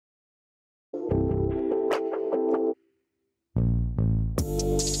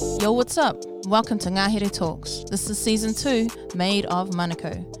Yo, what's up? Welcome to Ngahere Talks. This is season 2, Made of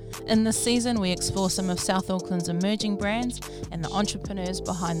Manukau. In this season, we explore some of South Auckland's emerging brands and the entrepreneurs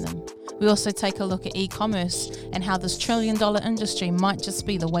behind them. We also take a look at e-commerce and how this trillion-dollar industry might just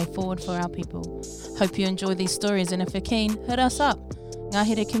be the way forward for our people. Hope you enjoy these stories, and if you're keen, hit us up,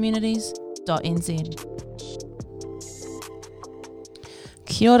 ngaherecommunities.nz.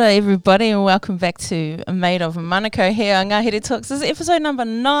 Kia ora everybody, and welcome back to Made of Manukau here on Ngahere Talks. This is episode number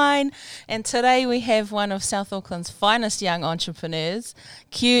 9, and today we have one of South Auckland's finest young entrepreneurs,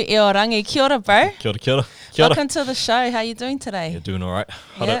 Q Iorangi. Kia ora, bro. Kia ora, kia ora. Kia ora. Welcome to the show. How are you doing today? You're doing all right.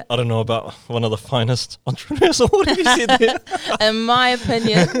 Yeah. I don't know about one of the finest entrepreneurs or what you said there. In my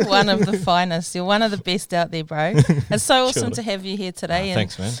opinion, one of the finest. You're one of the best out there, bro. It's so awesome ora. to have you here today.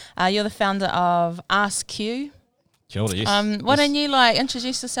 Thanks, man. You're the founder of Ask Q. Kia ora, yes. Why don't you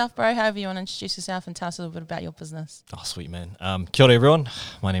introduce yourself, bro? However you want to introduce yourself, and tell us a little bit about your business. Oh, sweet, man. Kia ora, everyone.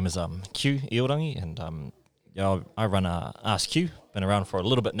 My name is Q Iorangi, and I run Ask Q. Been around for a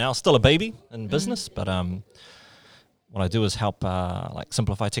little bit now. Still a baby in business, but what I do is help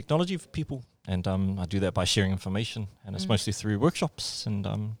simplify technology for people, and I do that by sharing information, and it's mostly through workshops and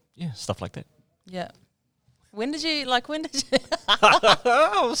stuff like that. Yeah. When did you I'm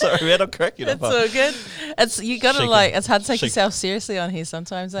sorry, man. I'm cracking up. It's all good. It's hard to take yourself seriously on here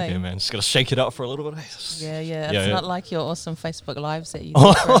sometimes, eh? Yeah, man. Just gotta shake it up for a little bit. Yeah. It's not like your awesome Facebook lives that you do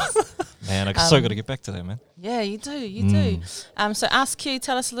for us. Man, I so gotta get back to that, man. Yeah, you do. So Ask You,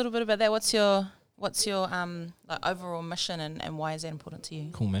 tell us a little bit about that. What's your overall mission, and why is that important to you?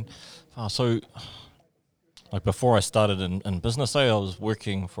 Cool, man. Before I started in business, I was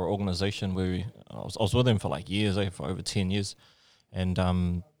working for an organisation where I was with them for years, for over 10 years. And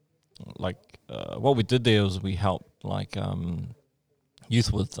what we did there was we helped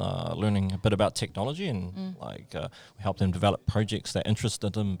youth with learning a bit about technology, and we helped them develop projects that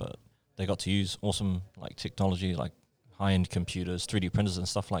interested them, but they got to use awesome technology, high-end computers, 3D printers and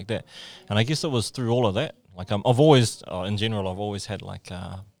stuff like that. And I guess it was through all of that. I've always had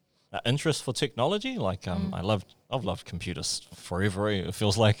an interest for technology. I've loved computers forever. It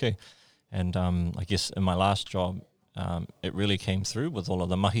feels like, and I guess in my last job, it really came through with all of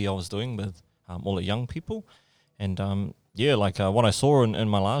the mahi I was doing with all the young people, and what I saw in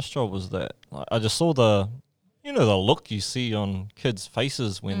my last job was that I just saw the look you see on kids'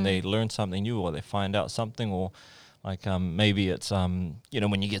 faces when they learn something new or they find out something, or maybe it's when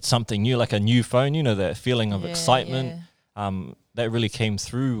you get something new, like a new phone, that feeling of excitement. That really came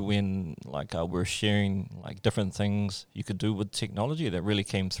through when we're sharing different things you could do with technology. That really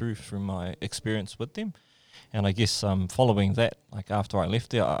came through my experience with them. And I guess following that, after I left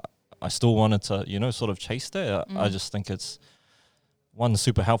there, I still wanted to sort of chase that. I just think it's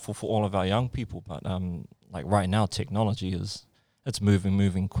super helpful for all of our young people, but right now technology it's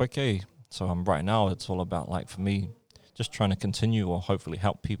moving quick, so right now it's all about for me just trying to continue or hopefully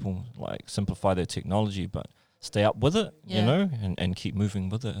help people simplify their technology, but stay up with it, and keep moving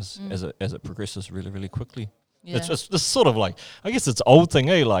with it as it progresses really, really quickly. Yeah. It's sort of I guess it's old thing,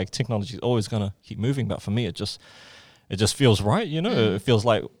 technology is always gonna keep moving, but for me it just feels right, It feels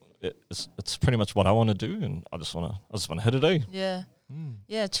like it's pretty much what I want to do, and I just want to hit it,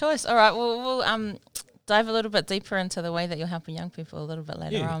 Yeah, choice. All right, we'll dive a little bit deeper into the way that you're helping young people a little bit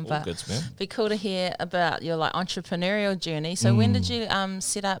later on, but goods, man. Be cool to hear about your entrepreneurial journey. So when did you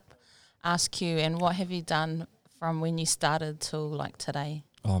set up Ask You, and what have you done from when you started till today?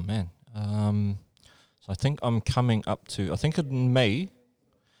 Oh man, so I think I'm coming up to, I think in May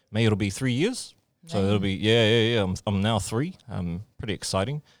it'll be 3 years. So it'll be I'm now 3. Pretty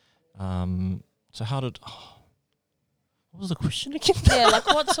exciting. So what was the question again?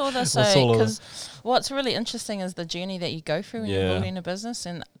 What's all this? Because what's really interesting is the journey that you go through when you're building a business,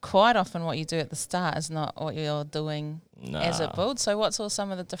 and quite often what you do at the start is not what you're doing as it builds. So what's all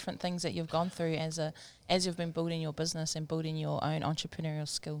some of the different things that you've gone through as you've been building your business and building your own entrepreneurial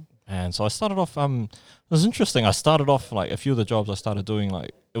skill? And so I started off, it was interesting. I started off a few of the jobs I started doing,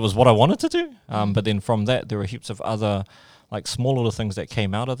 it was what I wanted to do. But then from that, there were heaps of other small little things that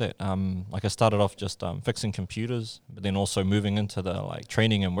came out of that. I started off just fixing computers, but then also moving into the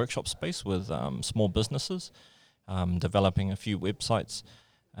training and workshop space with small businesses, developing a few websites,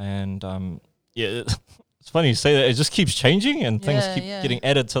 and it's funny you say that. It just keeps changing, and things keep getting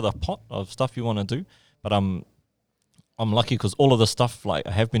added to the pot of stuff you want to do. But I'm lucky because all of the stuff I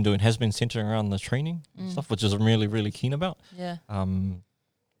have been doing has been centering around the training stuff, which is I'm really, really keen about. Yeah. And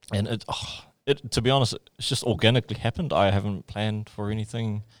it to be honest, it's just organically happened. I haven't planned for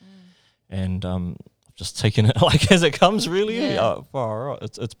anything, and I've just taking it like as it comes. Really, Yeah. far out.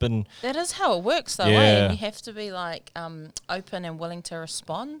 It's been That is how it works, though. Yeah. And you have to be like open and willing to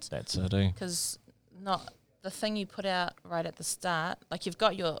respond, that's it. because not the thing you put out right at the start. Like you've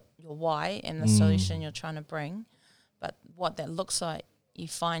got your why and the Mm. solution you're trying to bring, but what that looks like, you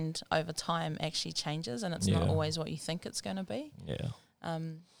find over time actually changes, and it's not Yeah. always what you think it's going to be. Yeah.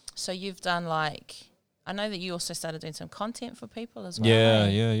 So you've done I know that you also started doing some content for people as well. Yeah,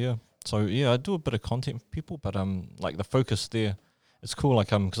 eh? yeah. So yeah, I do a bit of content for people, but like the focus there, it's cool. Like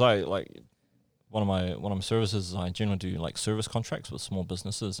because I like one of my services, I generally do like service contracts with small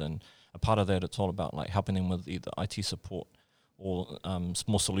businesses, and a part of that, it's all about like helping them with either IT support or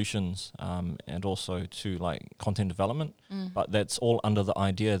small solutions, and also to like content development. But that's all under the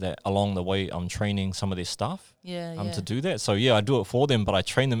idea that along the way, I'm training some of their staff Yeah, to do that. So yeah, I do it for them, but I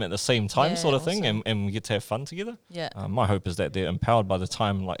train them at the same time, Yeah, sort of thing, awesome. and we get to have fun together. Yeah. My hope is that they're empowered by the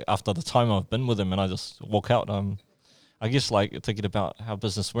time, like after the time I've been with them, and I just walk out. I guess like thinking about how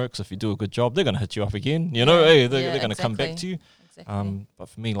business works. If you do a good job, they're gonna hit you up again. You know, Yeah, hey, they're yeah, gonna come back exactly. to you. Exactly. But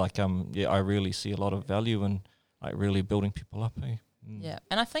for me, like yeah, I really see a lot of value in like really building people up. Eh? Yeah,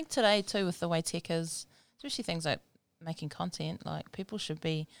 and I think today too, with the way tech is, especially things like making content, like people should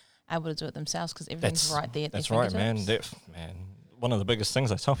be able to do it themselves because everything's right there at That's their right, man. fingertips. Man, one of the biggest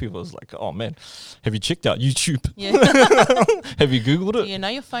things I tell people is like, oh man, have you checked out YouTube? Yeah. Have you Googled it? You know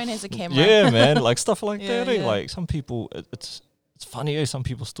your phone has a camera. Yeah, man, like stuff like Yeah, that. Eh? yeah. Like some people, it's funny. Eh? Some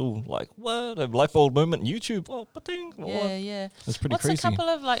people still like what a light bulb moment. YouTube, oh, but thing, Yeah, yeah. it's pretty What's crazy. a couple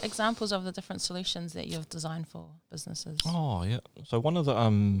of like examples of the different solutions that you've designed for businesses? Oh yeah. So one of the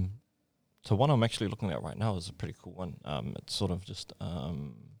so one I'm actually looking at right now is a pretty cool one. It's sort of just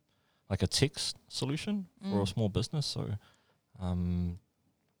like a text solution for a small business. So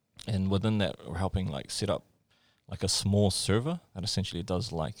and within that we're helping like set up like a small server that essentially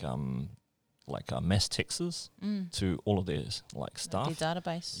does like mass texts to all of their like staff. Their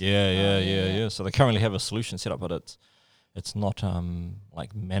database. Yeah. So they currently have a solution set up, but it's not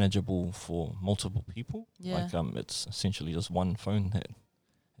like manageable for multiple people. Yeah. Like it's essentially just one phone that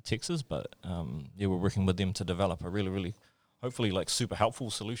texts. But yeah, we're working with them to develop a really hopefully like super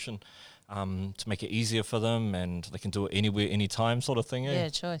helpful solution to make it easier for them, and they can do it anywhere, anytime, sort of thing. Eh? Yeah,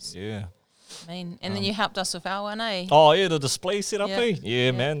 choice. Yeah. I mean, and then you helped us with our one, eh? Oh yeah, the display setup. Yeah. Eh? Yeah,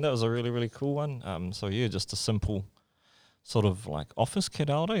 Yeah. man, that was a really cool one. So yeah, just a simple sort of like office kit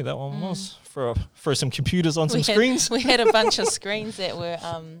out. Eh? That one was for some computers on some screens. We had a bunch of screens that were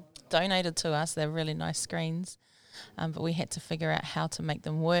donated to us. They're really nice screens. But we had to figure out how to make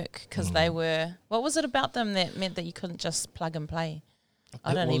them work because they were. What was it about them that meant that you couldn't just plug and play?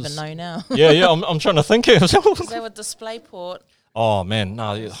 I don't even know now. Yeah, I'm trying to think. 'Cause they were DisplayPort. Oh man,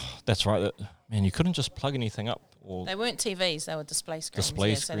 no, yeah, that's right. Man, you couldn't just plug anything up. Or They weren't TVs; they were display screens.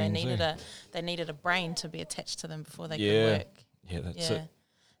 Display So they screens, needed a brain to be attached to them before they Yeah. could work. yeah, that's Yeah. it.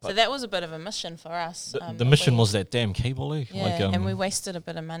 So that was a bit of a mission for us. The mission was that damn cable. Eh? Yeah, Like, and we wasted a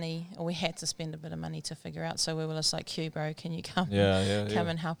bit of money, or we had to spend a bit of money to figure out. So we were just like, Q-Bro, can you come yeah.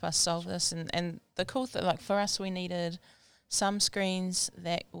 and help us solve this? And the cool thing, like for us, we needed some screens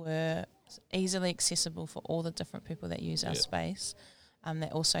that were easily accessible for all the different people that use our space.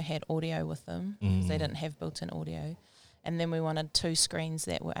 That also had audio with them because they didn't have built-in audio. And then we wanted 2 screens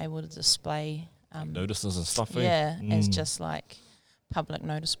that were able to display notices and stuff. Eh? yeah, as just like public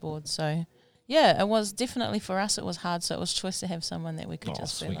notice boards. So yeah, it was definitely for us. It was hard, so it was choice to have someone that we could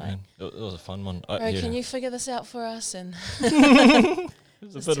just sweet, be like, man. It was a fun one. "Bro, Yeah. can you figure this out for us?" And It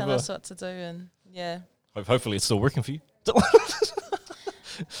was just a bit tell of us what to do. And yeah, hopefully it's still working for you.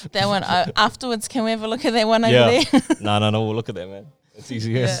 that one afterwards. Can we have a look at that one over Yeah. there? No. We'll look at that, man. It's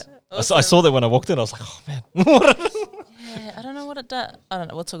easy. Yes. Yeah, I saw that when I walked in. I was like, oh man. Yeah, I don't know what it does. I don't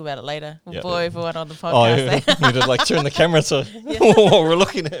know. We'll talk about it later. We'll Yeah. bore everyone on the Oh, podcast. yeah. Need to like turn the camera to what we're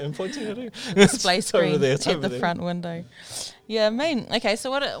looking at and pointing at it. Display It's over screen there, it's at over the there. front window. Yeah, mean. Okay, so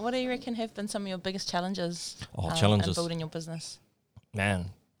what do you reckon have been some of your biggest challenges? In Challenges. building your business.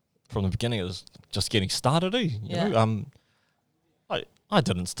 Man, from the beginning it was just getting started. You Yeah. know, I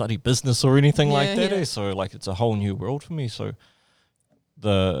didn't study business or anything like Yeah, that. yeah. So like it's a whole new world for me. So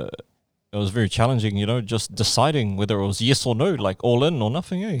it was very challenging, you know, just deciding whether it was yes or no, like all in or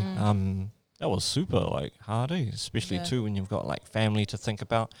nothing. That was super like hard, especially Yeah. too when you've got like family to think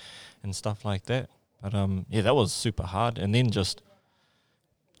about and stuff like that. But yeah, that was super hard. And then just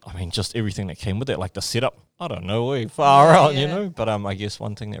everything that came with it, like the setup, I don't know, far out, you Yeah. know. But I guess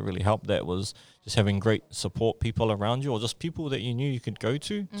one thing that really helped that was just having great support people around you, or just people that you knew you could go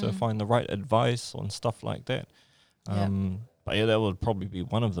to find the right advice on stuff like that. Yeah. But yeah, that would probably be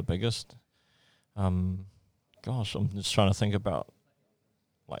one of the biggest. Gosh, I'm just trying to think about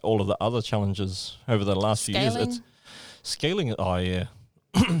like all of the other challenges over the last few years. It's scaling. Oh yeah,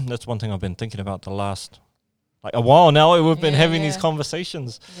 that's one thing I've been thinking about the last like a while now. We've been having these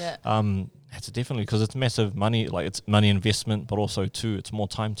conversations. Yeah. It's definitely because it's massive money. Like it's money investment, but also too, it's more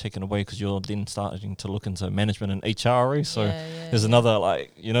time taken away because you're then starting to look into management and HR. So there's another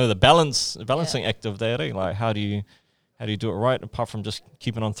like the balancing act of that. Like how do you do it right apart from just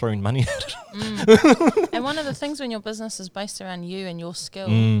keeping on throwing money at it? And one of the things when your business is based around you and your skill,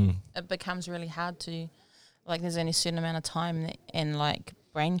 it becomes really hard to, like there's only a certain amount of time and like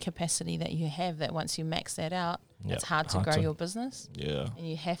brain capacity that you have that once you max that out, it's hard to grow your business. Yeah. And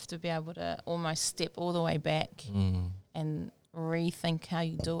you have to be able to almost step all the way back and rethink how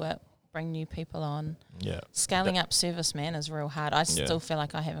you do it, bring new people on. Yeah. Scaling up service, man, is real hard. I still feel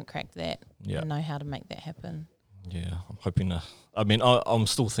like I haven't cracked that and know how to make that happen. Yeah, I'm hoping to. I mean, I'm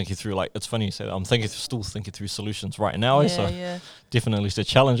still thinking through. Like, it's funny you say that. I'm still thinking through solutions right now. Definitely it's a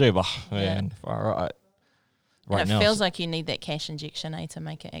challenge. But man, right now, it feels like you need that cash injection, to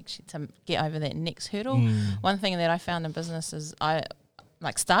make it actually to get over that next hurdle. One thing that I found in business is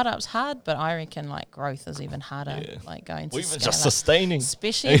like startups hard, but I reckon like growth is even harder. Yeah. Like going to even just sustaining,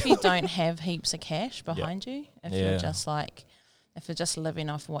 especially if you don't have heaps of cash behind you. If you're just living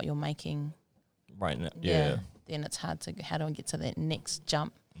off what you're making right now. Then it's hard to how do I get to that next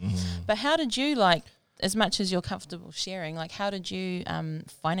jump. But how did you, like, as much as you're comfortable sharing, like how did you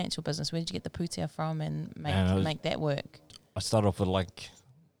finance your business? Where did you get the putia from and make that work? I started off with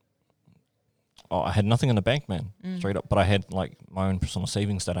I had nothing in the bank, man, straight up. But I had like my own personal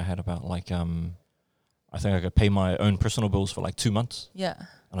savings that I had about like I think I could pay my own personal bills for like 2 months. Yeah.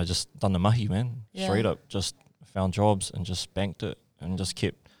 And I just done the mahi, man, straight up. Just found jobs and just banked it and just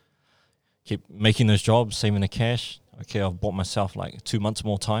kept making those jobs, saving the cash. Okay, I've bought myself like 2 months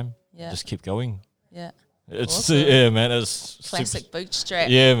more time. Yeah. Just keep going. Yeah. It's awesome. man, it's classic bootstrap.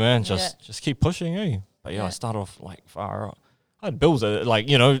 Yeah, man, just keep pushing, But I started off like far out. I had bills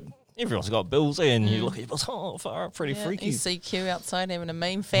everyone's got bills, and you look at your bills, far out, pretty freaky. You see Q outside having a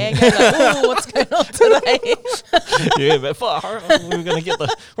mean fag, like, oh, what's going on today? But far out, where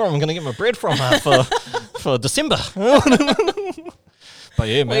am I gonna get my bread from for December? But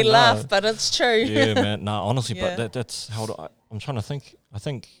yeah, man, we laugh, but it's true. Yeah, man. Nah, honestly, but that's how I'm trying to think. I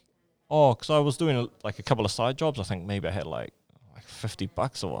think, because I was doing a couple of side jobs. I think maybe I had like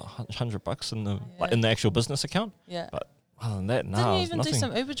 $50 or $100 in the actual business account. Yeah. But other than that, didn't you even do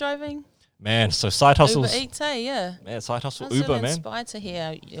some Uber driving? Man, so side hustles. Uber Eats, yeah. Man, side hustle, I'm Uber, so man. inspired to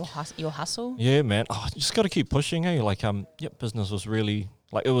hear your hustle. Yeah, man. Oh, you just got to keep pushing, Like, business was really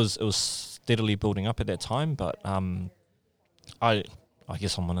it was steadily building up at that time, but I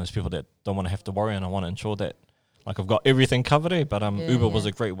guess I'm one of those people that don't want to have to worry, and I want to ensure that I've got everything covered. But Uber was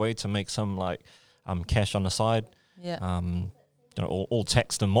a great way to make some cash on the side. Yeah. All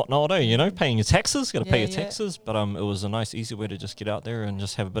taxed and whatnot, paying your taxes, got to pay your taxes. But it was a nice, easy way to just get out there and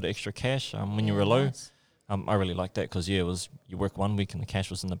just have a bit of extra cash when you were low. Nice. I really liked that because it was you work 1 week and the cash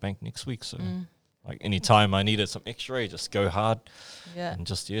was in the bank next week. So any time I needed some extra, just go hard. Yeah. And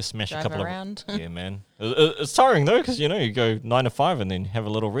just smash Drive a couple around. of man. It's tiring though because you go 9 to 5 and then have a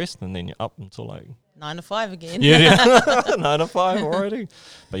little rest and then you're up until 9 to 5 again. Yeah, 9 to 5 already.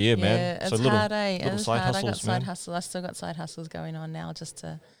 But man. Yeah, it's hard, Little side hard. hustles, I got side hustle. I still got side hustles going on now just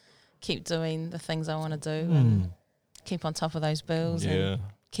to keep doing the things I want to do and keep on top of those bills and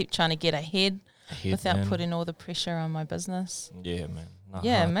keep trying to get ahead without putting all the pressure on my business. Yeah, man.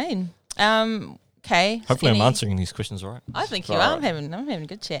 Man. Okay. Hopefully I'm answering these questions all right. I think you are. I'm having a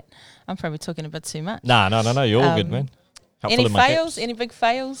good chat. I'm probably talking a bit too much. No. You're all good, man. Any fails? Any big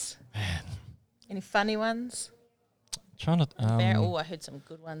fails? Man. Any funny ones? Trying to. I heard some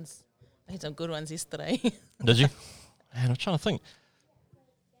good ones. I heard some good ones yesterday. Did you? Man, I'm trying to think.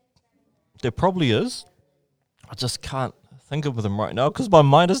 There probably is. I just can't think of them right now because my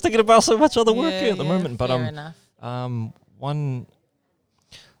mind is thinking about so much other work here at the moment. But fair enough. One.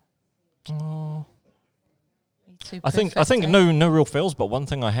 I think no real fails, but one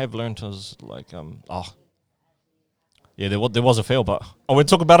thing I have learned is there was a fail, but I won't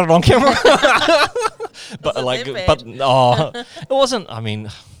talk about it on camera. But it wasn't. I mean,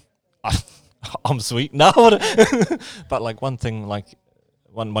 I'm sweet now, but one thing,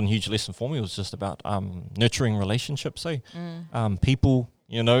 one huge lesson for me was just about nurturing relationships. People,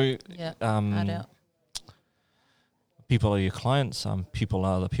 I doubt. People are your clients. People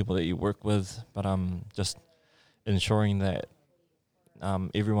are the people that you work with. But just ensuring that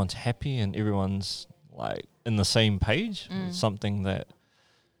everyone's happy and everyone's in the same page. Is something that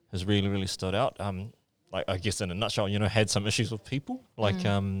has really, really stood out. I guess in a nutshell, had some issues with people,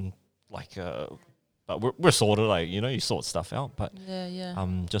 but we're sorted. Like you sort stuff out. But Yeah.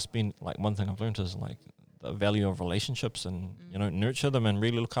 just been like one thing I've learned is like the value of relationships and nurture them and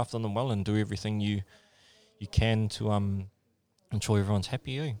really look after them well and do everything you can to ensure everyone's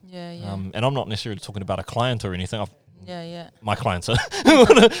happy. Yeah. And I'm not necessarily talking about a client or anything. My clients are.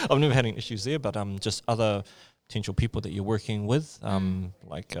 I've never had any issues there, but just other potential people that you're working with.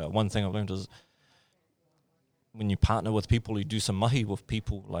 One thing I've learned is when you partner with people, you do some mahi with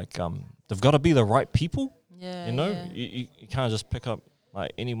people. Like they've got to be the right people. Yeah. You can't just pick up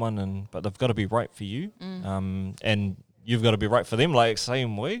like anyone, but they've got to be right for you. And you've got to be right for them. Like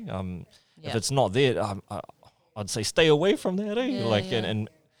same way. If it's not there, I'd say stay away from that.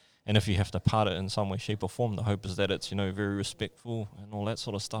 And if you have to part it in some way, shape, or form, the hope is that it's very respectful and all that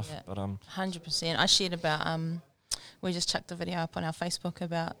sort of stuff. Yeah. But 100%. I shared about we just chucked a video up on our Facebook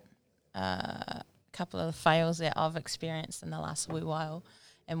about a couple of fails that I've experienced in the last wee while,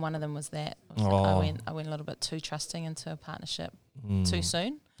 and one of them was that I went a little bit too trusting into a partnership too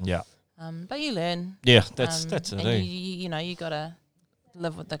soon. Yeah. But you learn. Yeah, that's it. And you gotta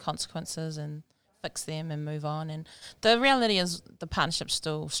live with the consequences and fix them and move on. And the reality is the partnership's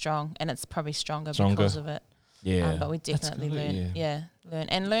still strong, and it's probably stronger. Because of it. Yeah. But we definitely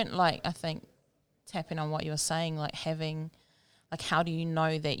learn. Like, I think tapping on what you were saying, like having, like, how do you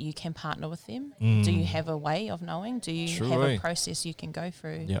know that you can partner with them? Do you have a way of knowing? Do you have a process you can go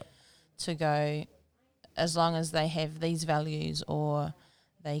through to go, as long as they have these values or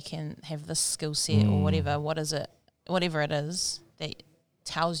they can have this skill set or whatever it is that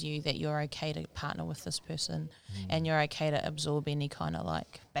tells you that you're okay to partner with this person and you're okay to absorb any kind of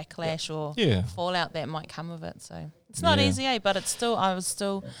like backlash or fallout that might come of it. So it's not easy, but it's still, I would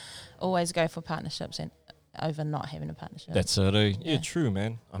still always go for partnerships and over not having a partnership. That's it. Yeah, true,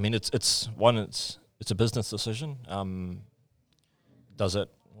 man. I mean, it's a business decision. Does it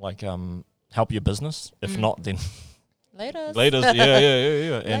like help your business? If not, then later.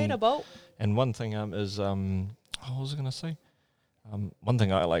 Yeah. Later, Bolt. And one thing is what was I gonna say? One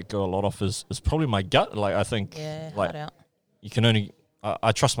thing I like go a lot off is probably my gut. Like I think, like you can only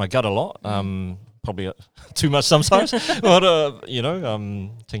I trust my gut a lot. Probably too much sometimes, but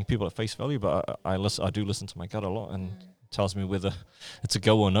taking people at face value. But I do listen to my gut a lot, and it tells me whether it's a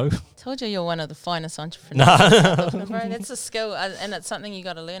go or no. Told you you're one of the finest entrepreneurs, bro. That's a skill, and it's something you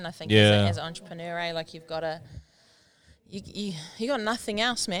got to learn. I think as an entrepreneur, like you've got to. You got nothing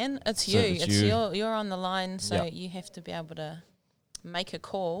else, man. It's you. It's you're on the line, so you have to be able to make a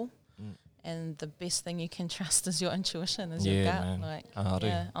call, and the best thing you can trust is your intuition, is your gut. Man. Like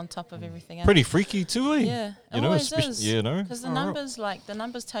on top of everything else. Pretty freaky too, eh? Yeah, it always is. Because the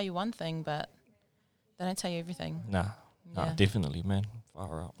numbers tell you one thing, but they don't tell you everything. Nah, definitely, man.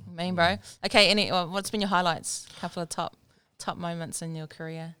 Far out. Mean, bro. Okay, what's been your highlights? A couple of top moments in your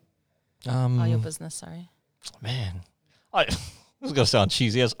career. Your business. Sorry. Man, this is going to sound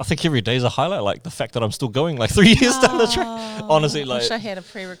cheesy. I think every day is a highlight, like the fact that I'm still going like 3 years down the track. Honestly, like... I wish I had a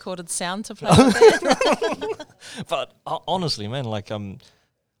pre-recorded sound to play with that. But honestly, man, like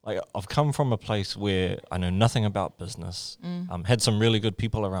I've come from a place where I know nothing about business, had some really good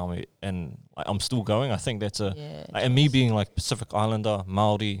people around me, and I'm still going. I think that's and me being like Pacific Islander,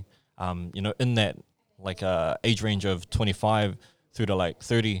 Māori, in that like age range of 25 through to like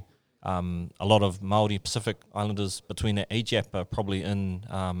 30, a lot of Māori Pacific Islanders between that age gap are probably in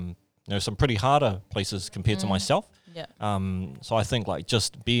some pretty harder places compared to myself. Yeah. So I think like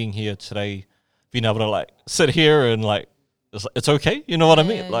just being here today, being able to like sit here and like it's okay, you know what I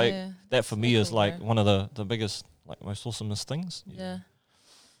mean? Like that for me is like one of the biggest, like most awesomest things. Yeah.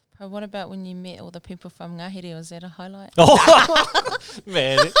 But what about when you met all the people from Ngāhere? Was that a highlight? Oh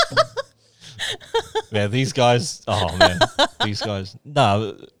man. Man, these guys.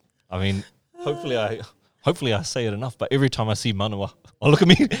 No, I mean, hopefully I say it enough, but every time I see Manawa, look at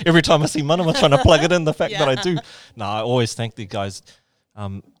me, every time I see Manawa trying to plug it in, the fact that I do. I always thank the guys.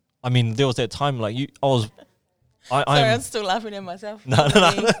 I mean, there was that time like I'm still laughing at myself. No.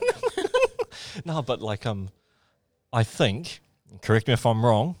 No, but like I think, correct me if I'm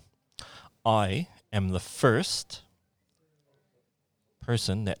wrong, I am the first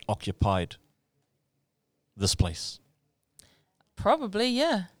person that occupied this place. Probably,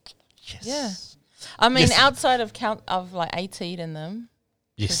 yeah. Yes. Yeah. I mean, outside of like AT and them,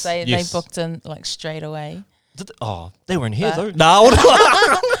 because they booked in like straight away. They weren't here though. No.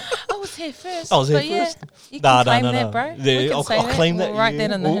 I was here first. You can claim that, bro. Yeah, I'll claim that. We'll write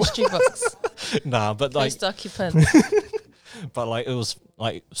that in the history books. But like first occupant. But like it was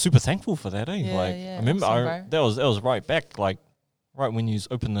like super thankful for that, eh? Yeah, I remember awesome, that was right back right when you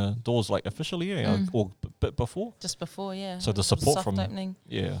open the doors, like officially, or a bit before. Just before, yeah. So the support Soft from opening.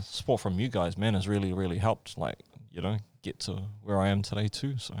 support from you guys, man, has really, really helped. Like, you know, get to where I am today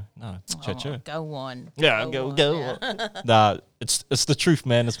too. So chat. Go on. Yeah, go. Nah, it's the truth,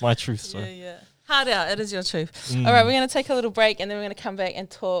 man. It's my truth. So Yeah. Hard out. It is your truth. All right, we're going to take a little break and then we're going to come back and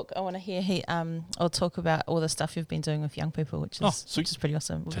talk. I want to hear or talk about all the stuff you've been doing with young people, which is pretty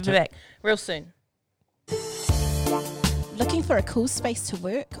awesome. We'll be back real soon. Looking for a cool space to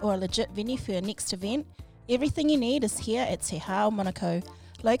work or a legit venue for your next event? Everything you need is here at Te Hao Manukau.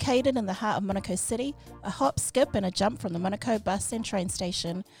 Located in the heart of Manukau City, a hop, skip and a jump from the Manukau bus and train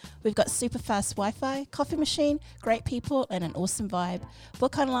station. We've got super fast Wi-Fi, coffee machine, great people and an awesome vibe.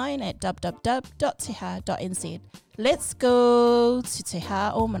 Book online at www.tehao.nz. Let's go to Te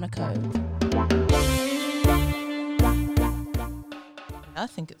Hao Manukau. I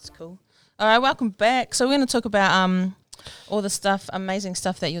think it's cool. All right, welcome back. So we're going to talk about all the amazing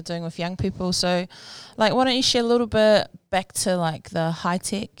stuff that you're doing with young people. So, like, why don't you share a little bit back to like the high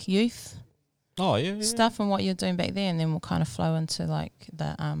tech youth stuff and what you're doing back there, and then we'll kind of flow into like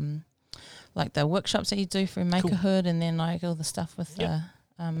the workshops that you do through Makerhood, and then like all the stuff with the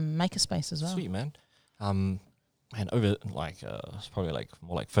Makerspace as well. Sweet, man. And over it's probably like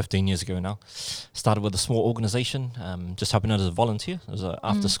more like 15 years ago now, started with a small organisation, just helping out as a volunteer. It was an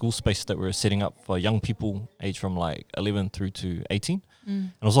after school space that we were setting up for young people aged from like 11 through to 18.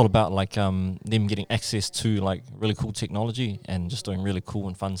 And it was all about like them getting access to like really cool technology and just doing really cool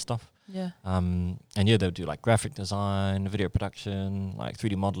and fun stuff. Yeah. They would do like graphic design, video production, like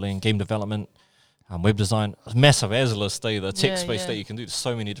 3D modelling, game development, web design. Massive as list, the tech space that you can do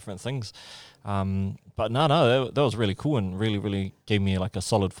so many different things. But that was really cool and really, really gave me like a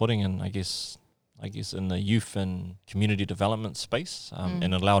solid footing, and I guess in the youth and community development space, and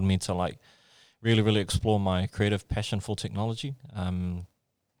it allowed me to like really, really explore my creative passion for technology.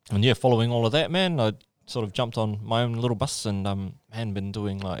 Following all of that, man, I sort of jumped on my own little bus and been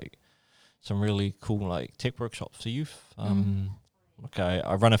doing like some really cool like tech workshops for youth.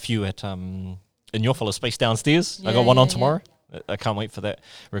 I run a few at in your fellow space downstairs. I got one on tomorrow. I can't wait for that.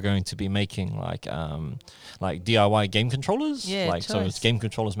 We're going to be making like DIY game controllers. So it's game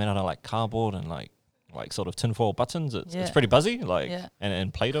controllers made out of like cardboard and like sort of tinfoil buttons. It's pretty buzzy,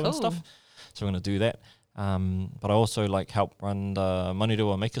 and Play-Doh and stuff. So we're going to do that. But I also like help run the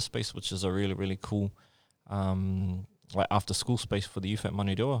Manurua Makerspace, which is a really, really cool like after school space for the youth at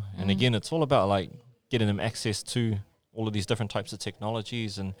Manurua. And again, it's all about like getting them access to all of these different types of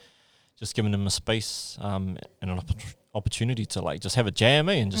technologies and just giving them a space and an opportunity to like just have a jam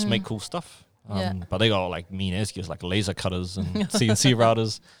and just make cool stuff. But they got like mean as gears like laser cutters and CNC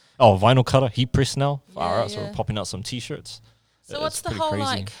routers. Oh, vinyl cutter, heat press now. So we're popping out some t-shirts. So what's the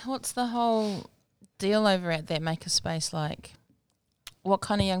whole deal over at that Makerspace like? What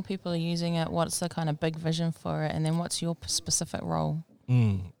kind of young people are using it? What's the kind of big vision for it? And then what's your specific role?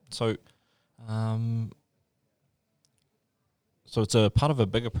 So it's a part of a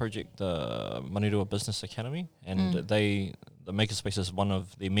bigger project, the Manurua Business Academy, and the Makerspace is one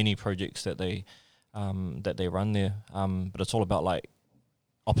of the many projects that they run there. But it's all about like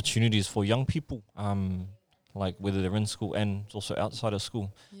opportunities for young people, like whether they're in school and also outside of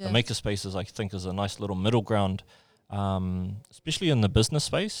school. The Makerspace I think is a nice little middle ground, especially in the business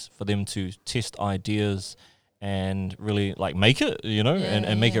space, for them to test ideas and really like make it,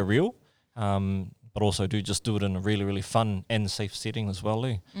 and make it real. But also do it in a really, really fun and safe setting as well.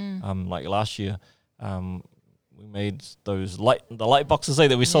 Like last year, we made the light boxes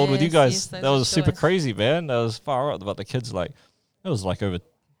that we sold with you guys. That was super crazy, man. That was far out about the kids. Like it was like over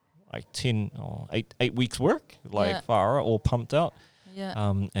like 10 or 8 weeks work. Far out, all pumped out.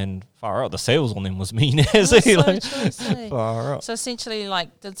 And far out, the sales on them was mean as far out. So essentially,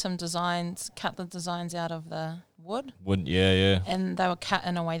 like, did some designs, cut the designs out of the wood. And they were cut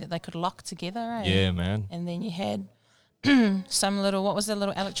in a way that they could lock together, right? Yeah, man. And then you had some little, what was the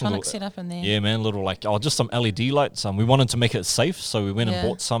little electronic setup in there? Yeah, man, just some LED lights. We wanted to make it safe, so we went and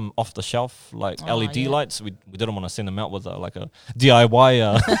bought some off the shelf, LED lights. We didn't want to send them out with like a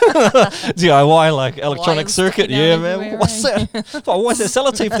DIY DIY like electronic circuit. Yeah, man. What's that? Why is that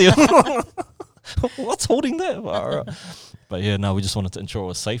sellotape there? What's holding that? But yeah, no, we just wanted to ensure it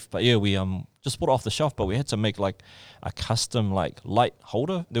was safe. But yeah, we just bought it off the shelf, but we had to make like a custom like light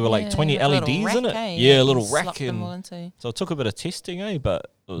holder. There were like 20 LEDs in it. A little rack. So it took a bit of testing,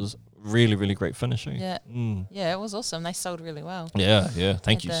 but it was really, really great finishing. Yeah, it was awesome. They sold really well. Yeah,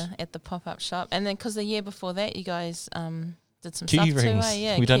 thank you. At the pop-up shop. And then because the year before that, you guys did some key stuff rings. Too,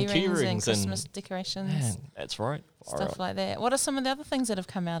 Yeah, we done key rings and Christmas decorations. Man, that's right. Stuff like that. What are some of the other things that have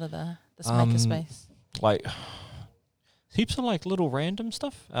come out of this Makerspace? Like heaps of like little random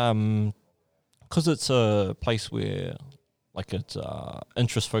stuff. Because it's a place where like it's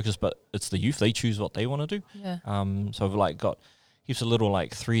interest focused, but it's the youth. They choose what they want to do. Yeah. So I've like got heaps of little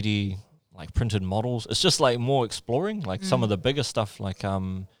like 3D like printed models. It's just like more exploring. Like some of the bigger stuff. Like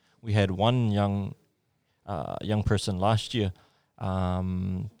we had one young person last year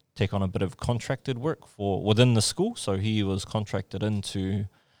take on a bit of contracted work for within the school. So he was contracted in to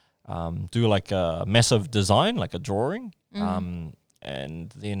do like a massive design, like a drawing, and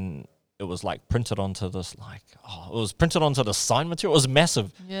then it was like printed onto this it was printed onto the sign material. It was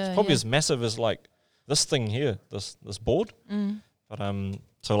massive. Yeah, it's probably as massive as like this thing here, this board. But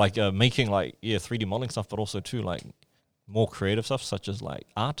so like making like 3D modeling stuff, but also too like more creative stuff such as like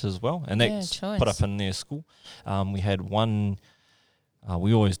art as well, and that's put up in their school. We had one.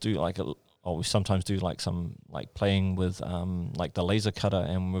 We always do like we sometimes do like some like playing with like the laser cutter,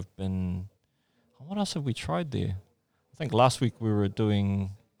 and we've been. What else have we tried there? I think last week we were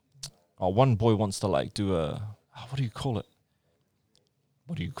doing. One boy wants to like do a. What do you call it?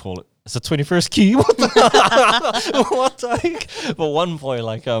 It's a 21st key. What the heck? But one boy,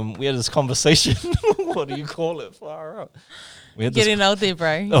 like, we had this conversation. What do you call it? Far out. We had Getting out there,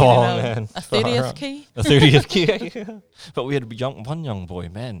 bro. Man. A 30th key? A 30th key, yeah. But we had one young boy,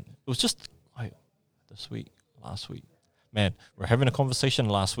 man. It was just like last week. Man, we're having a conversation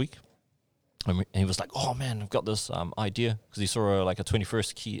last week. And he was like, oh, man, I've got this idea. Because he saw a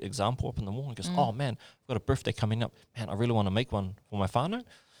 21st key example up in the wall. He goes, oh, man, I've got a birthday coming up. Man, I really want to make one for my whānau.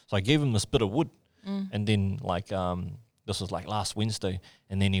 So I gave him this bit of wood. And then, this was like last Wednesday.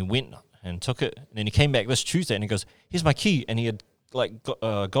 And then he went and took it. And then he came back this Tuesday and he goes, here's my key. And he had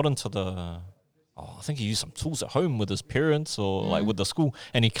got into the... I think he used some tools at home with his parents or like with the school,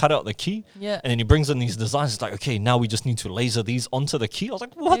 and he cut out the key. Yeah. And then he brings in these designs. It's like, okay, now we just need to laser these onto the key. I was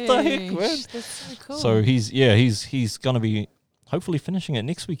like, what the heck, man? That's so cool. So he's gonna be hopefully finishing it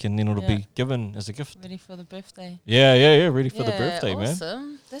next week, and then it'll be given as a gift. Ready for the birthday. Yeah, ready for the birthday,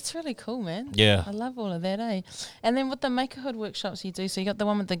 awesome. man. That's really cool, man. Yeah. I love all of that, eh? And then with the Makerhood workshops you do, so you got the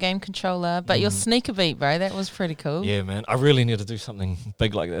one with the game controller, but your sneaker beat, bro, that was pretty cool. Yeah, man. I really need to do something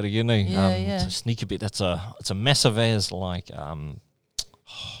big like that again, eh? Yeah. So sneaker beat, it's a massive as sort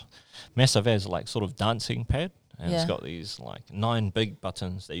of dancing pad. And it's got these 9 big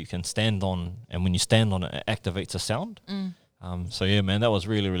buttons that you can stand on, and when you stand on it, it activates a sound. So yeah, man, that was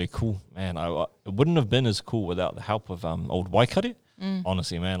really, really cool, man. It wouldn't have been as cool without the help of old Waikare.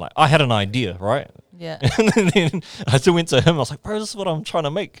 Honestly, man, like I had an idea, right? Yeah. And then I still went to him. I was like, bro, this is what I'm trying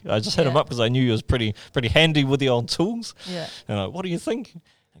to make. I just hit him up because I knew he was pretty handy with the old tools. Yeah. And I'm like, what do you think?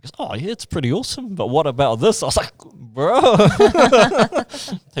 He goes, oh yeah, it's pretty awesome. But what about this? I was like, bro,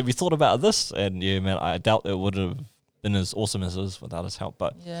 have you thought about this? And yeah, man, I doubt it would have been as awesome as it is without his help.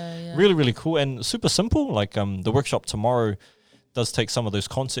 But really, really cool and super simple. Like the workshop tomorrow does take some of those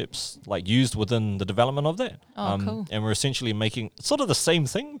concepts used within the development of that. Cool. And we're essentially making sort of the same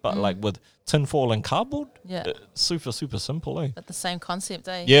thing, but with tinfoil and cardboard. Yeah. Super, super simple, eh? But the same concept,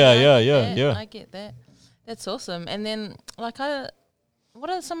 eh? Yeah. I get that. That's awesome. And then, what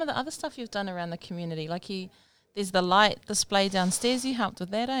are some of the other stuff you've done around the community? There's the light display downstairs. You helped with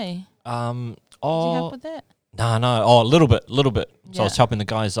that, eh? Did you help with that? No. Oh, a little bit. So I was helping the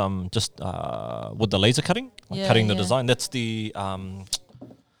guys just with the laser cutting, cutting the design. That's the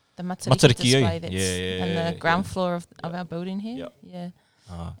Matariki display that's on the ground floor of our building here. Yeah.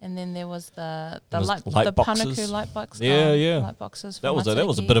 And then there was the light boxes. Panuku light box. Light boxes. That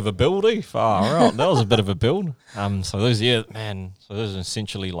was a bit of a build, eh? Far out. That was a bit of a build. So those are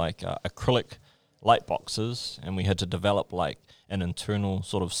essentially acrylic light boxes, and we had to develop an internal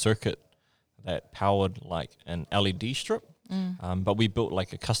sort of circuit that powered an LED strip. But we built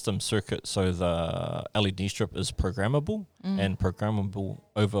a custom circuit so the LED strip is programmable and programmable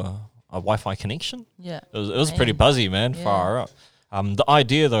over a Wi-Fi connection. Yeah. It was pretty buzzy, man. Yeah. Far out. The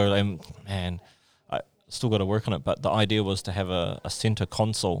idea though, man, I still got to work on it, but the idea was to have a center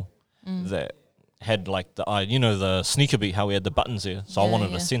console that had the sneaker beat, how we had the buttons there. So I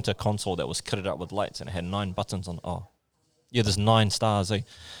wanted a center console that was kitted out with lights and it had 9 buttons on. There's 9 stars,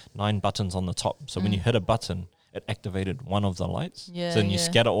 9 buttons on the top. So when you hit a button, it activated one of the lights. Yeah, so then you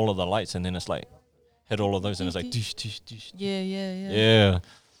scatter all of the lights, and then it's hit all of those, and it's dish, dish, dish. Yeah.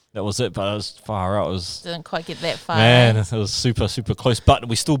 That was it, but it was far out. Didn't quite get that far. Man, it was super, super close. But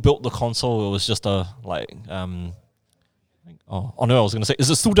we still built the console. It was just I was going to say, is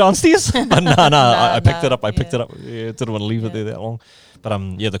it still downstairs? But no, I picked it up. I picked it up. Yeah, didn't want to leave it there that long. But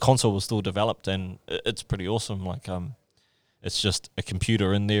the console was still developed, and it's pretty awesome. It's just a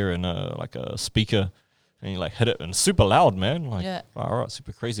computer in there and a speaker, and you hit it, and it's super loud, man. Far out,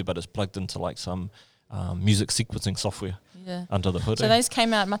 super crazy. But it's plugged into some music sequencing software Yeah. under the hood. So those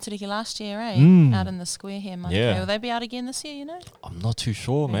came out Matariki last year, eh? Out in the square here, Manukau. Yeah. Will they be out again this year, you know? I'm not too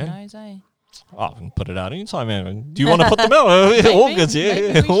sure, Who man. knows, eh? Oh, I can put it out anytime, man. Do you want to put them out? All goods,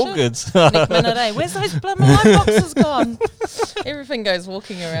 maybe we all should. goods. Next minute, eh? Where's those bloody light boxes gone? Everything goes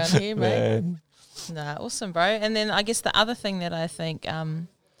walking around here, mate. Man. Nah, awesome, bro. And then I guess the other thing that I think,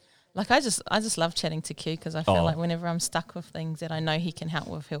 like I just love chatting to Q because I feel like whenever I'm stuck with things that I know he can help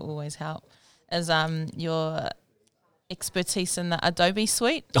with, he'll always help. Is your expertise in the Adobe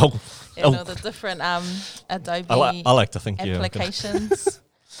suite and all the different Adobe I like to think applications.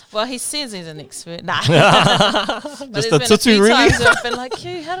 Well, he says he's an expert. Nah. Just there's a been tutu, few really? times where I've been like,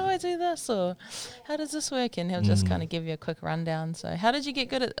 Q, how do I do this? Or how does this work? And he'll just kind of give you a quick rundown. So how did you get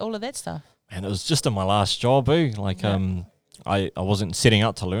good at all of that stuff? And it was just in my last job, like I wasn't setting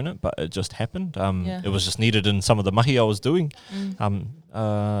out to learn it, but it just happened. It was just needed in some of the mahi I was doing,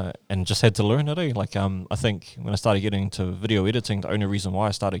 and just had to learn it. Like I think when I started getting into video editing, the only reason why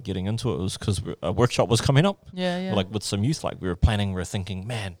I started getting into it was because a workshop was coming up. Like with some youth, like we were thinking,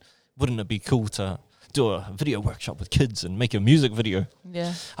 man, wouldn't it be cool to do a video workshop with kids and make a music video?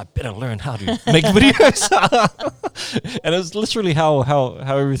 Yeah. I better learn how to make videos. And it's literally how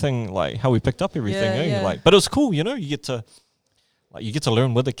everything, like how we picked up everything. Yeah. Like, but it was cool, you get to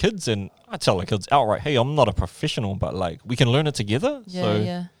learn with the kids, and I tell the kids outright, hey, I'm not a professional, but like we can learn it together.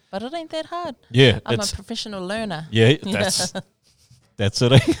 Yeah. But it ain't that hard. Yeah. I'm a professional learner. Yeah, that's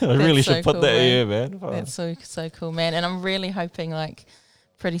it. I really so should put cool, that man. man. That's so cool, man. And I'm really hoping like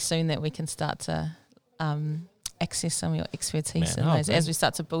pretty soon that we can start to access some of your expertise in those as we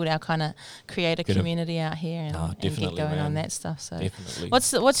start to build our kind of creator community out here and get going on that stuff. So definitely.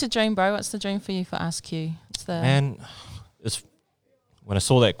 What's your dream, bro? What's the dream for you for Ask You? Man, it's when I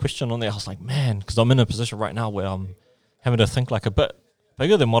saw that question on there, I was like, man, because I'm in a position right now where I'm having to think like a bit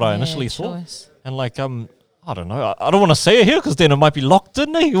bigger than what I initially thought. And like, I don't know. I don't want to say it here because then it might be locked,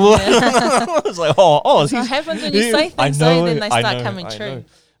 didn't it? It's like, that's what happens when you say things, then they start coming true.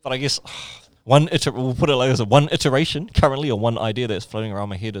 But I guess we'll put it like this: one iteration currently, or one idea that's floating around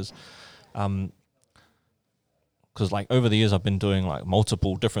my head is, because like over the years I've been doing like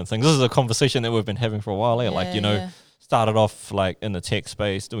multiple different things. This is a conversation that we've been having for a while. Started off like in the tech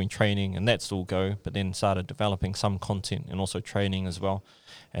space doing training, and that's all go. But then started developing some content and also training as well.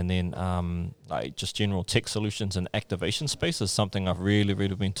 And then like just general tech solutions and activation space is something I've really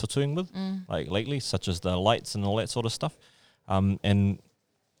been tutoring with like lately, such as the lights and all that sort of stuff. And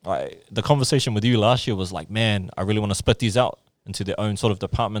the conversation with you last year was like, man, I really want to split these out into their own sort of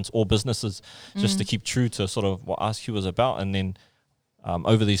departments or businesses just to keep true to sort of what Ask You was about. And then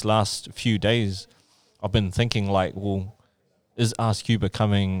over these last few days, I've been thinking like, well, is Ask You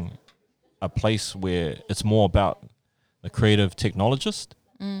becoming a place where it's more about the creative technologist,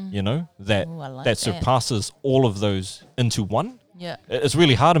 that surpasses all of those into one? Yeah. It's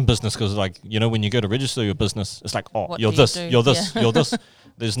really hard in business because like, when you go to register your business, it's like, What you're do this, you do? you're this, you're this.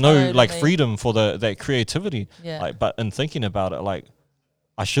 There's no Totally. like freedom for that creativity. Yeah. Like, but in thinking about it, like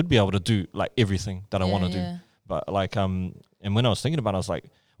I should be able to do like everything that I want to do. But like, and when I was thinking about it, I was like,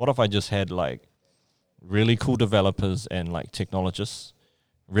 what if I just had like really cool developers and like technologists,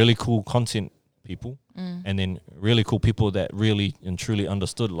 really cool content people, and then really cool people that really and truly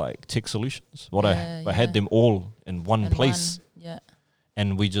understood like tech solutions. I had them all in one place.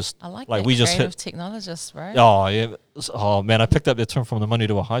 And we just I like we that just creative hit technologist, bro. Oh yeah. Oh man, I picked up that term from the Money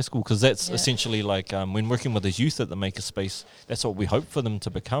to a High School because that's essentially like when working with the youth at the Makerspace, that's what we hope for them to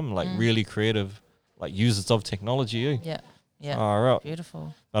become, like really creative, like users of technology. Yeah. All right.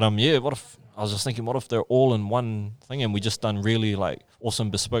 Beautiful. But what if I was just thinking, what if they're all in one thing and we just done really like awesome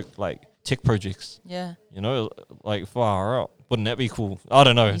bespoke like tech projects? Yeah. Like far out. Wouldn't that be cool? I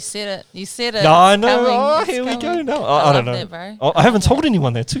don't know. You said it. No, I know. Coming. Here we go. No, I don't know. that, bro. I haven't told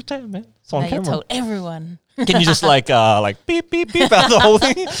anyone that. Too damn, man. It's on You camera. told everyone. Can you just like beep beep beep out the whole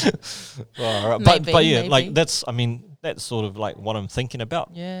thing? All right. But yeah, maybe. like that's sort of like what I'm thinking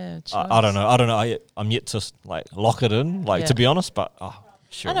about. Yeah. I don't know. I'm yet to like lock it in, to be honest. But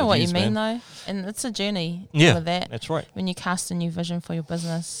sure. I know what you mean though, and it's a journey. Yeah, with that. That's right. When you cast a new vision for your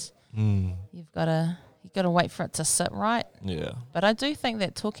business, you've got to wait for it to sit right. Yeah. But I do think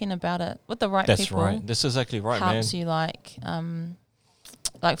that talking about it with the right That's people, right. That's exactly right, man. helps you like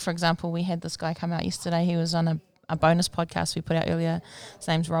for example, we had this guy come out yesterday. He was on a bonus podcast we put out earlier. His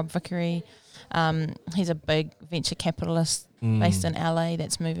name's Rob Vickery. He's a big venture capitalist based in LA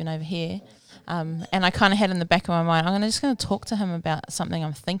that's moving over here. And I kind of had in the back of my mind, I'm just going to talk to him about something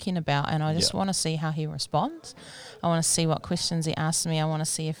I'm thinking about, and I just want to see how he responds. I want to see what questions he asks me. I want to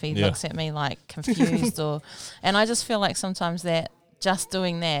see if he looks at me like confused and I just feel like sometimes that just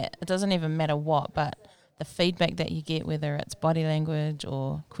doing that, it doesn't even matter what, but the feedback that you get, whether it's body language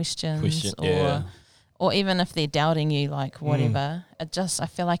or questions or yeah. or even if they're doubting you, like whatever, I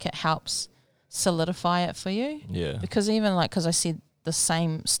feel like it helps solidify it for you. Yeah. Because even like, because I said the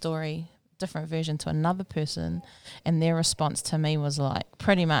same story, different version to another person, and their response to me was like,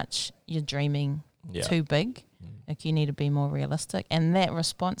 pretty much, you're dreaming Yeah. too big. Like, you need to be more realistic. And that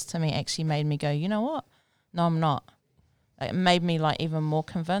response to me actually made me go, you know what? No, I'm not. It made me like even more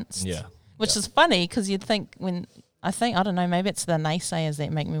convinced. Yeah. Which is funny because you'd think I don't know, maybe it's the naysayers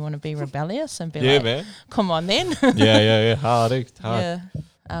that make me want to be rebellious and be like, man. come on then. yeah. Hard. Yeah.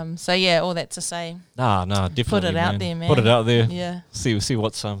 So yeah, all that to say, Nah, definitely. put it out there, man. Put it out there. Yeah. See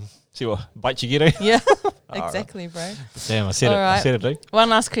what bite you get, eh? Yeah. Exactly, bro. Damn, I said All it. right. I said it, eh? One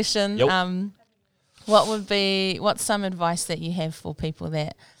last question. Yep. What's some advice that you have for people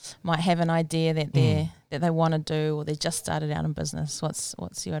that might have an idea that they want to do, or they just started out in business?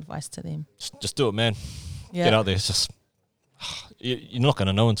 What's your advice to them? Just do it, man. Yeah. Get out there. It's just you're not going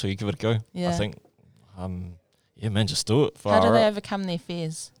to know until you give it a go. Yeah. I think. Yeah, man, just do it. How do Far they out. overcome their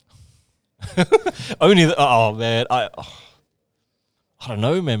fears? Oh man, I don't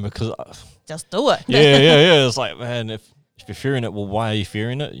know, man, because Just do it. yeah. It's like, man, if you're fearing it, well, why are you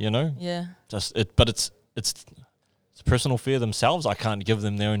fearing it? You know, Yeah. but it's a personal fear themselves. I can't give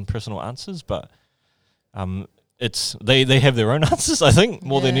them their own personal answers, but it's they have their own answers. I think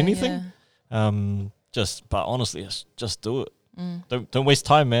more than anything. Yeah. But honestly, just do it. Don't waste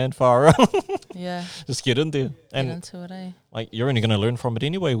time, man. Far out. Yeah. Just get in there, Get and into it, eh? like you're only going to learn from it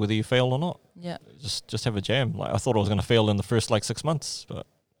anyway, whether you fail or not. Yeah. Just have a jam. Like I thought I was going to fail in the first 6 months, but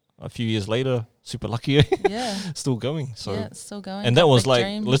a few years later, super lucky, eh? Yeah. Still going. So Yeah, it's still going. and that Got was big like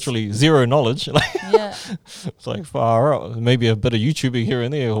dreams. literally zero knowledge. Like Yeah. it's like far out. Maybe a bit of YouTubing here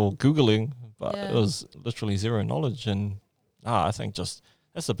and there or Googling, but Yeah. it was literally zero knowledge. And I think that's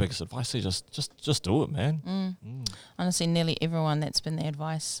the biggest advice. Just do it, man. Honestly, nearly everyone that's been the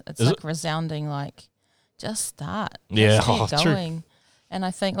advice, it's Is like it? resounding, like, just start. Yeah, Just get true. going. And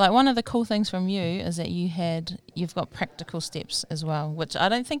I think like one of the cool things from you is that you've got practical steps as well, which I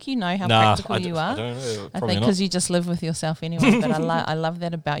don't think you know how practical you I are. don't know. I Probably think not. because you just live with yourself anyway. But I love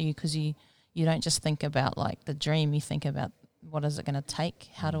that about you, because you don't just think about like the dream. You think about what is it going to take?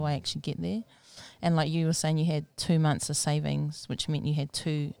 How do I actually get there? And like you were saying, you had 2 months of savings, which meant you had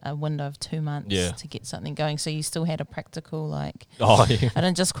a window of 2 months Yeah. to get something going. So you still had a practical, like, Oh yeah. I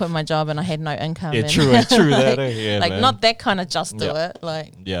didn't just quit my job and I had no income. Yeah, and true that. like, Yeah, like man. not that kind of just do Yeah. it.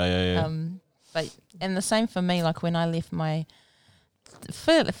 Like, Yeah. but and the same for me. Like when I left my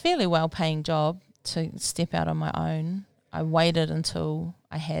fairly well-paying job to step out on my own, I waited until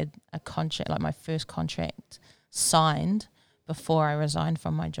I had a contract, like my first contract signed, before I resigned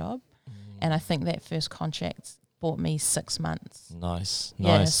from my job. And I think that first contract bought me 6 months. Nice.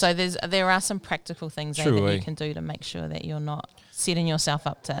 Yeah, so there are some practical things True, that eh? you can do to make sure that you're not setting yourself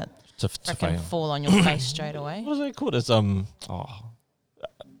up to to freaking fail. fall on your face straight away. What is it called? It's I've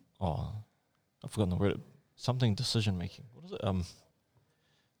forgotten the word. Something decision making. What is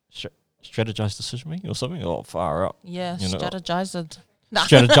it? Strategized decision making or something? Oh, far out. Yeah, You know- strategize it. Nah.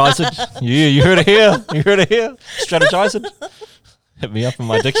 Strategize it. Yeah, you heard it here. Strategize it. Hit me up in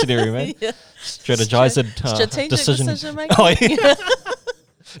my dictionary, man. Yeah. Strategize it. Strategic decision making. Oh, yeah.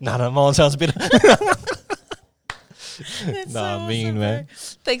 No, mine sounds better. That's Nah, so mean, awesome, man. bro.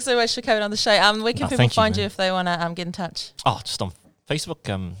 Thanks so much for coming on the show. Where can Oh, people thank you, find you man. if they want to get in touch? Oh, just on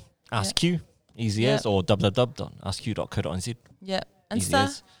Facebook, Ask Q, easy Yeah. as, or www.askq.co.nz. Yeah. Easy Insta?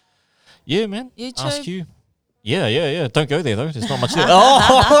 as. Yeah, man. YouTube? Ask Q. Yeah. Don't go there though. There's not much there.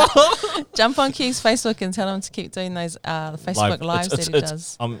 Oh, Jump on Q's Facebook and tell him to keep doing those Facebook lives that he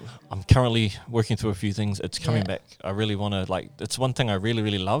does. I'm currently working through a few things. It's coming Yeah. back. I really want to it's one thing I really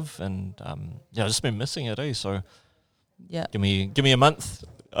really love, and I've just been missing it, eh? So Yeah. give me a month.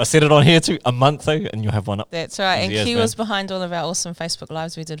 I said it on here too, a month, eh? And you'll have one up. That's right. And Easy as, Q man. was behind all of our awesome Facebook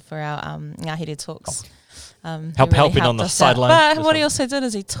lives we did for our Ngahere Talks. He Helping helped on the us out. sideline. But That's what he all. also did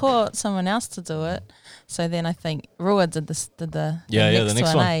is he taught someone else to do it. So then I think Rua did the the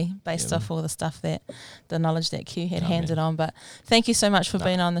next one. eh, based Yeah, off all the knowledge that Q had Yeah, handed man. on. But thank you so much for Nah.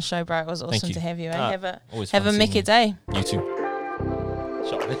 being on the show, bro. It was awesome you. to have you. Eh? Ah, Always Have fun a seeing Mickey you. day. You too.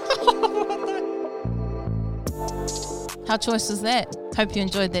 Shut up. How choice is that? Hope you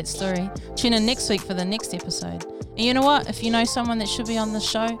enjoyed that story. Tune in next week for the next episode. And you know what? If you know someone that should be on the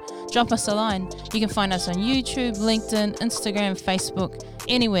show, drop us a line. You can find us on YouTube, LinkedIn, Instagram, Facebook,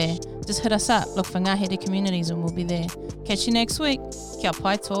 anywhere. Just hit us up. Look for Ngahere Communities and we'll be there. Catch you next week. Kia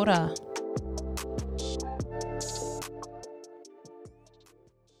pai tō ora.